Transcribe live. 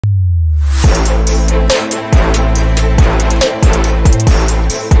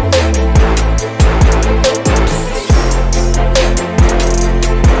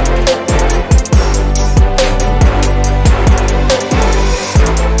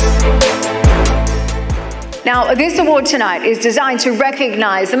Now, this award tonight is designed to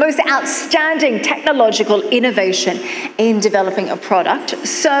recognize the most outstanding technological innovation in developing a product,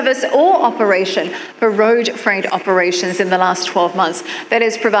 service, or operation for road freight operations in the last 12 months that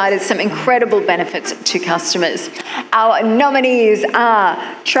has provided some incredible benefits to customers. Our nominees are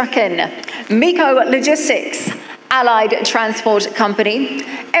Truckin, Miko Logistics, Allied Transport Company,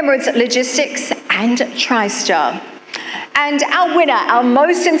 Emirates Logistics, and TriStar. And our winner, our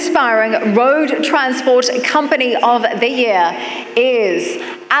most inspiring road transport company of the year is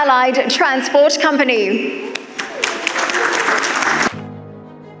Allied Transport Company.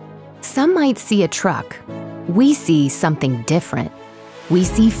 Some might see a truck. We see something different. We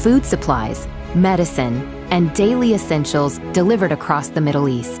see food supplies, medicine, and daily essentials delivered across the Middle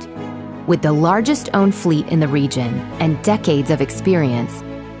East. With the largest owned fleet in the region and decades of experience,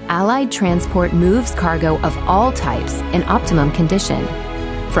 Allied Transport moves cargo of all types in optimum condition,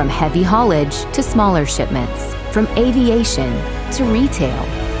 from heavy haulage to smaller shipments, from aviation to retail.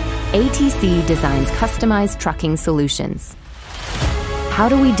 ATC designs customized trucking solutions. How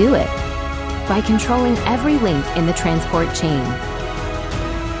do we do it? By controlling every link in the transport chain.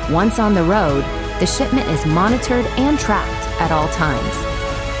 Once on the road, the shipment is monitored and tracked at all times.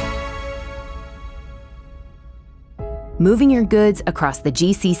 Moving your goods across the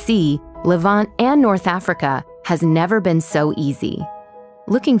GCC, Levant, and North Africa has never been so easy.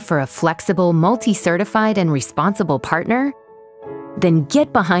 Looking for a flexible, multi-certified, and responsible partner? Then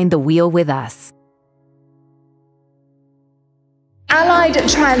get behind the wheel with us. Allied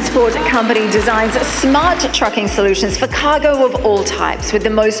Transport Company designs smart trucking solutions for cargo of all types. With the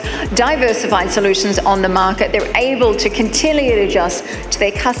most diversified solutions on the market, they're able to continually adjust to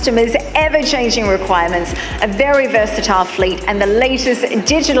their customers' ever-changing requirements, a very versatile fleet, and the latest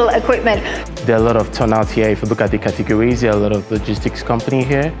digital equipment. There are a lot of turnout here. If you look at the categories, there are a lot of logistics company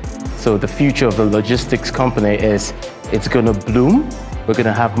here. So the future of the logistics company is it's going to bloom. We're going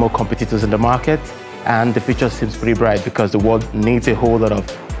to have more competitors in the market. And the future seems pretty bright because the world needs a whole lot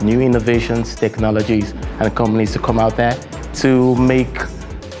of new innovations, technologies, and companies to come out there to make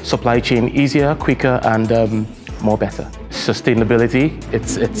supply chain easier, quicker, and more better. Sustainability,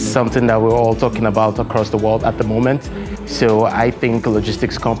 it's something that we're all talking about across the world at the moment. So I think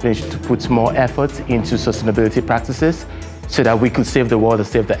logistics companies should put more effort into sustainability practices so that we could save the world and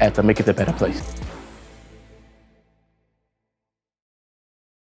save the earth and make it a better place.